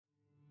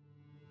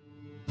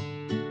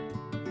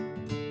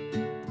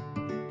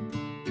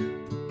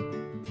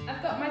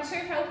my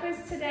two helpers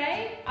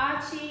today,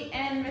 Archie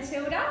and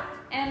Matilda,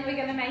 and we're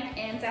going to make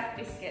Anzac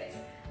biscuits.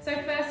 So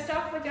first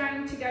off, we're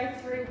going to go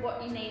through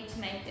what you need to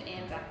make the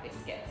Anzac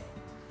biscuits.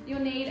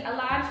 You'll need a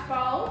large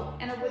bowl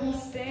and a wooden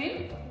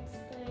spoon,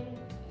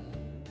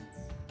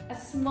 a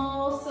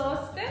small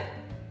saucepan,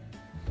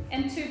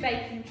 and 2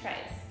 baking trays.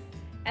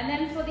 And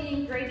then for the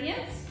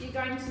ingredients, you're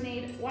going to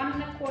need 1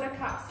 1/4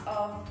 cups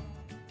of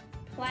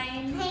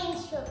plain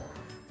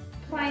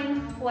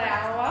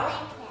flour.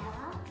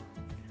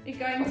 You're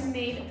going to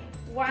need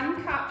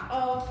 1 cup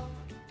of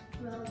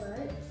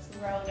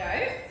rolled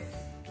oats.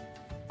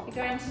 You're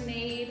going to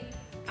need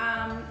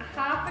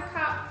 1/2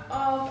 cup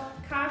of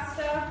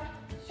caster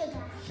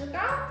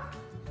sugar,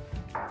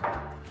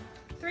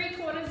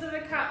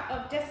 3/4 cup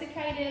of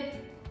desiccated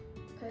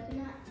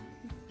coconut,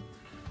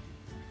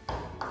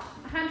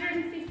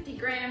 150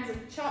 grams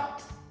of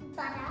chopped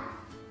butter.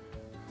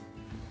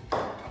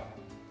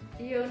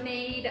 You'll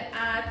need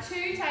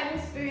 2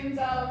 tablespoons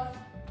of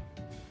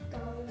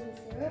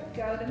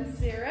golden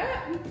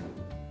syrup.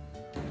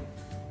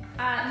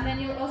 And then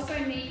you'll also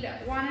need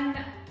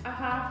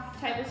 1.5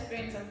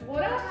 tablespoons of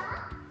water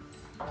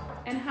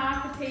and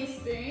 1/2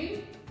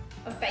 teaspoon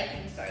of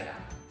baking soda.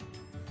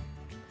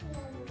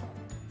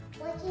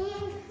 So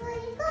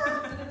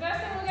the first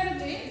thing we're going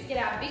to do is get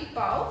our big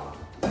bowl,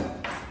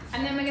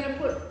 and then we're going to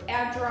put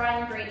our dry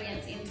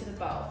ingredients into the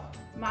bowl,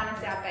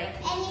 minus our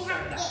baking soda. And you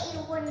have to get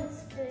your wooden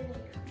spoon.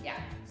 Yeah,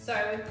 so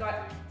we've got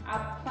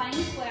our plain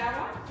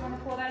flour. Do you want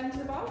to pour that into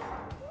the bowl?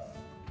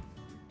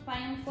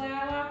 Plain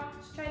flour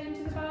straight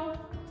into the bowl.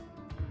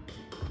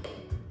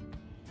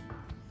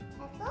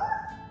 That's all?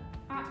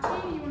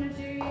 Archie, you want to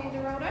do the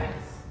rolled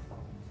oats?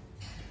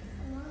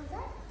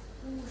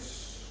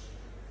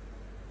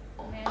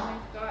 And then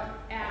we've got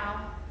our,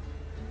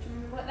 do you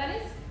remember what that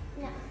is?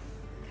 No.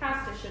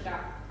 Caster sugar.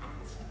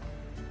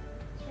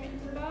 Straight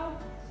into the bowl.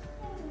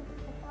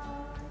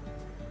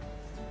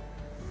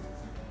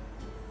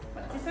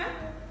 What's this one?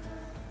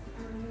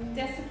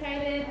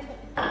 Desiccated.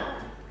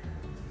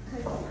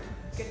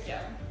 Good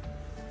job.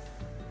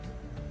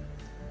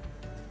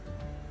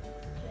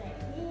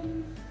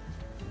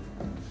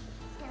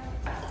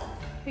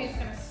 Who's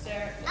going to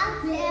stir it? I'll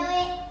stir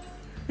it.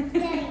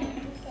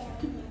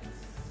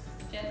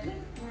 Gently.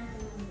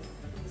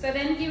 So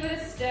then give it a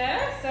stir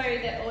so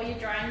that all your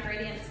dry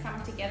ingredients come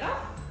together.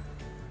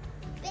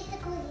 Get the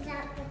cookies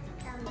out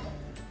and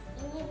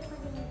you put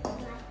it in the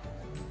microwave.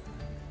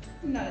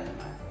 Not in the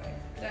microwave.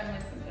 Don't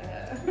listen to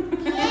her.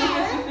 Yeah,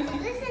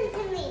 listen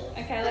to me.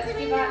 Okay, let's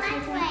give Archie a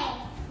turn.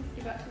 Let's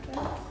give Archie a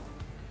turn.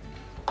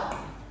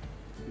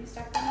 You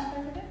stack them up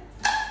over there.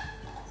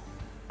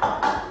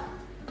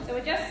 So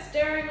we're just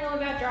stirring all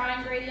of our dry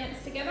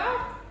ingredients together.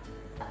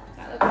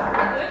 That looks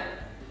pretty good.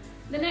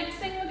 The next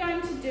thing we're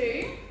going to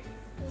do,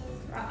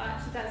 right,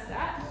 Archie does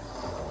that,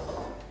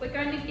 we're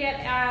going to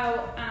get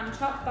our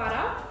chopped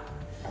butter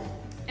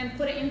and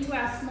put it into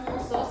our small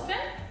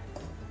saucepan.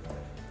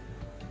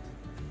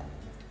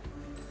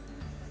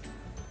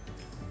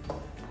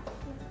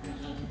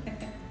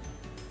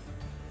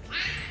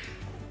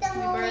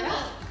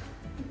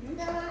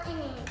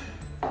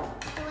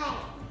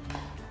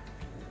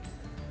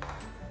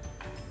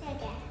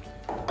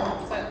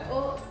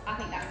 I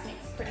think that's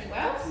mixed pretty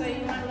well, so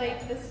you want to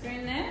leave the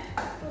spoon there.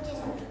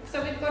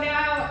 So we've got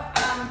our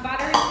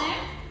butter in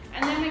there,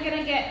 and then we're going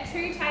to get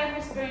 2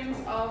 tablespoons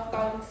of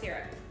golden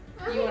syrup.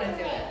 You want to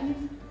do it.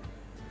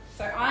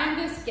 So I'm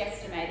just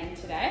guesstimating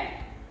today.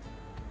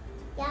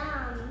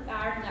 Yum.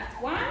 I reckon that's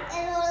 1.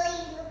 It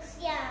really looks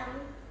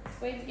yum.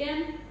 Squeeze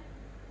again.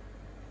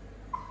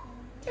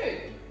 2.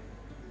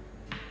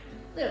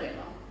 A little bit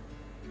more.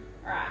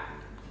 Alright.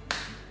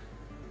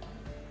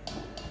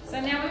 So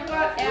now we've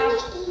got our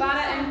butter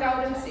and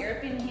golden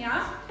syrup in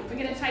here. We're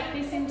going to take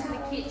this into the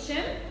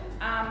kitchen,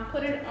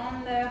 put it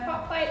on the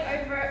hot plate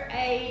over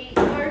a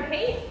low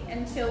heat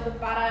until the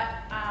butter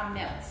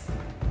melts.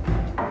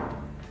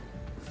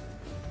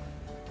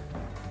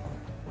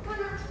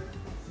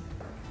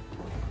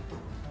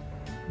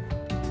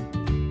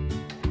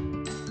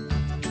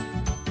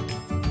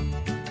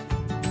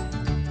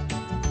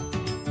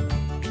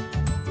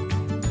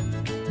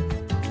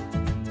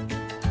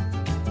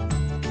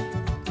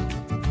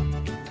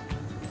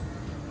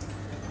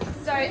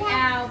 So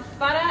our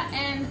butter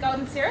and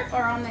golden syrup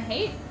are on the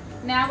heat.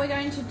 Now we're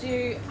going to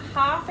do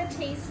 1/2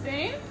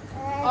 teaspoon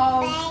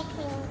of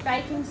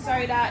baking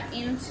soda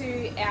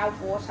into our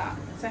water.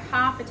 So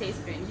 1/2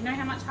 teaspoon. Do you know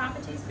how much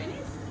 1/2 teaspoon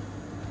is?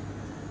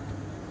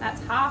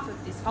 That's half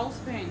of this whole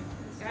spoon.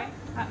 Okay,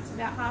 that's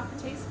about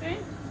 1/2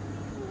 teaspoon.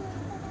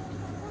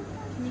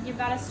 Can you give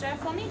that a stir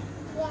for me?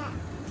 Yeah.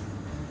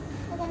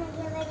 We're going to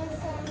give it a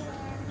stir now.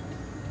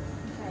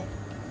 Okay,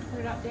 put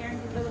it up there and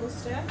give it a little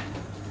stir.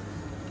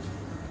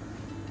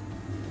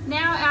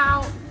 Now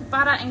our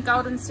butter and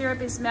golden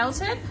syrup is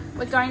melted,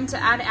 we're going to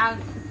add our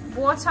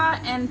water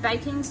and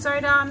baking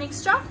soda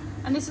mixture,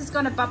 and this is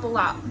going to bubble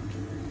up.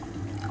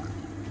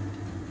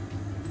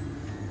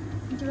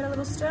 Give it a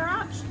little stir,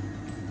 Arch.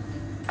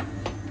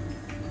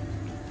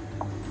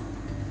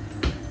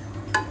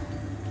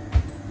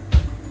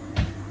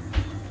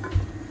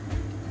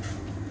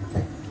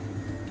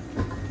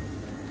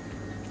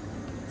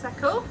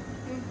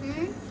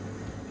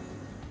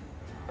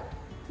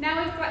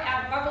 now we've got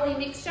our bubbly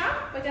mixture.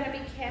 We're going to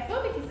be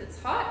careful because it's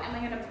hot, and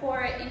we're going to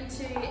pour it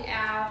into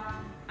our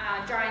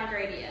dry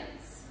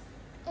ingredients.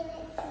 And it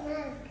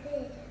smells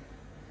good.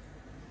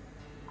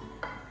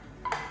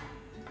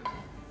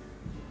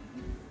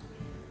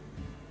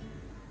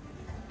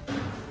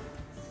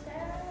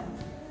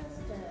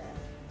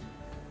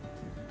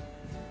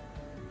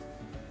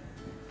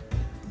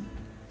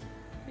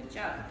 Good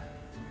job.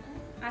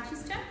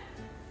 Archie's turn.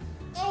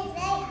 It's very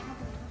hot.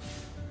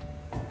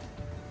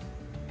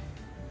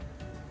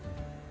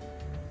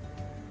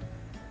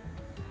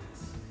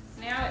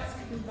 Now it's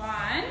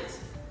combined.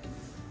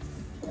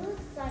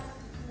 Looks like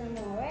them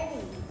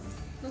already.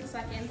 Looks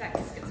like Anzac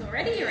Biscuits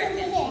already, you reckon?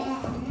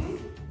 Yeah.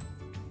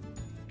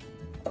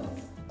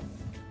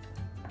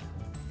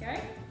 Go.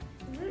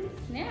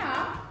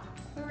 Now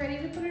we're ready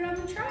to put it on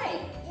the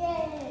tray.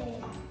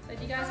 Yay. So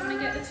do you guys want to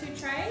get the 2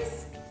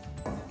 trays?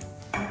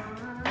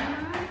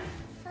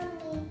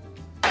 Something.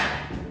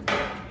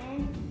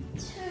 And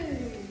 2.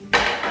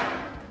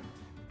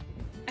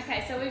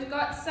 Okay, so we've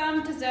got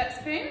some dessert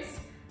spoons,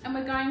 and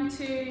we're going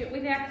to,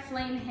 with our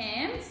clean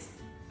hands,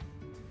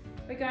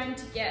 we're going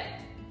to get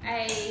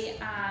a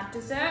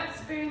dessert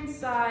spoon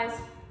size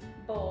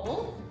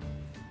ball.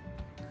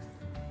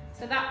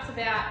 So that's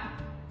about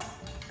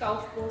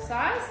golf ball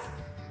size.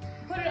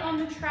 Put it on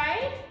the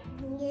tray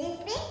This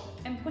big?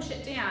 and push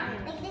it down.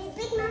 Like this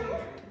big, Mama?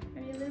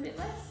 Maybe a little bit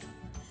less.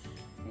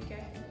 There you go.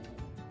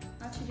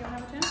 Archie, do you want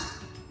to have a turn?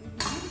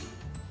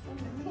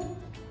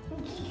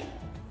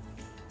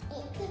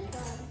 It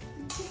tickles.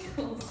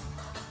 Tickles.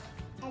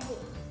 A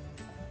bit.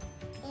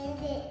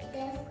 And it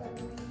does go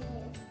in my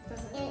hair.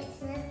 Does it? And it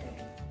smells good.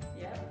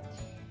 Yep.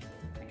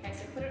 Okay,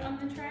 so put it on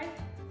the tray.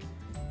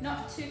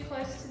 Not too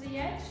close to the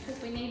edge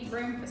because we need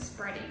room for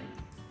spreading.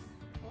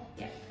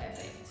 Yeah,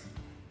 perfect.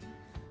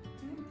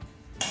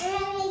 And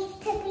it needs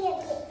to be a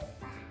bit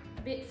flat. A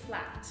bit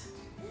flat.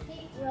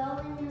 Keep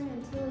rolling them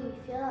until you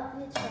fill up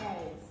your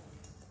trays.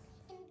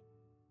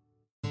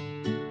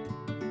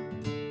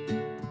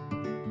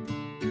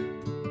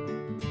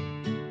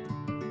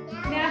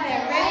 Now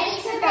they're ready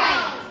to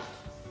bake.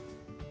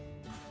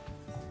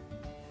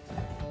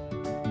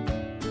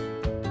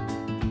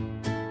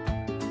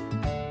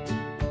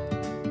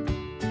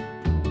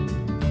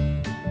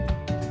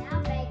 Now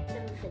bake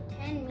them for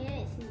 10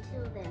 minutes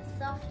until they're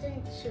soft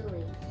and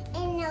chewy.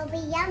 And they'll be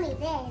yummy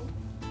then.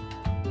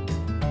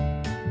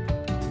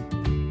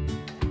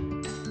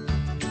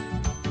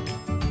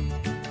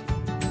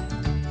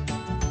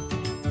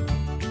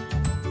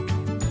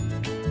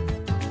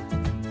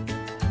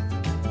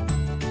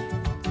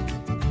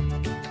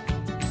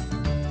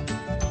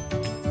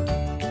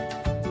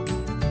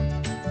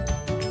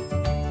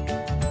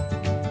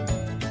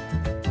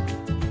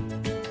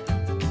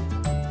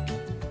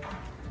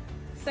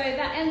 So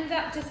that ended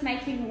up just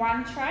making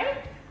 1 tray,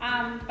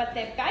 but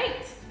they're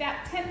baked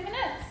about 10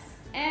 minutes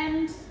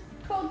and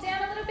cooled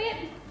down a little bit.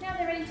 Now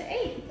they're ready to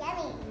eat.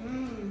 Yummy. You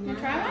want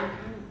to try one?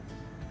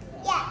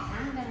 Yeah.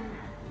 I'm gonna have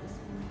this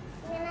one.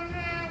 I'm gonna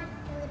have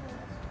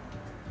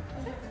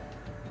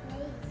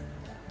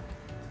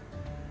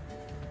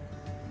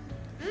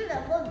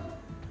they're good.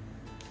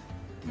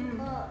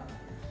 Oh,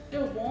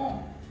 Still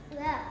warm.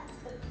 yeah.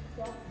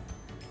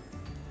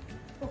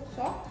 Looks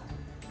soft.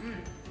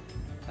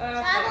 Try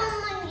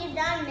them when you're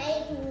done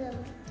making them.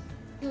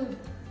 Good.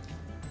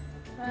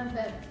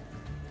 Perfect.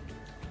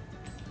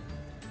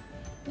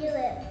 Do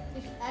it.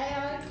 It's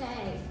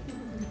A-OK.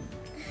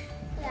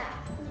 Yeah.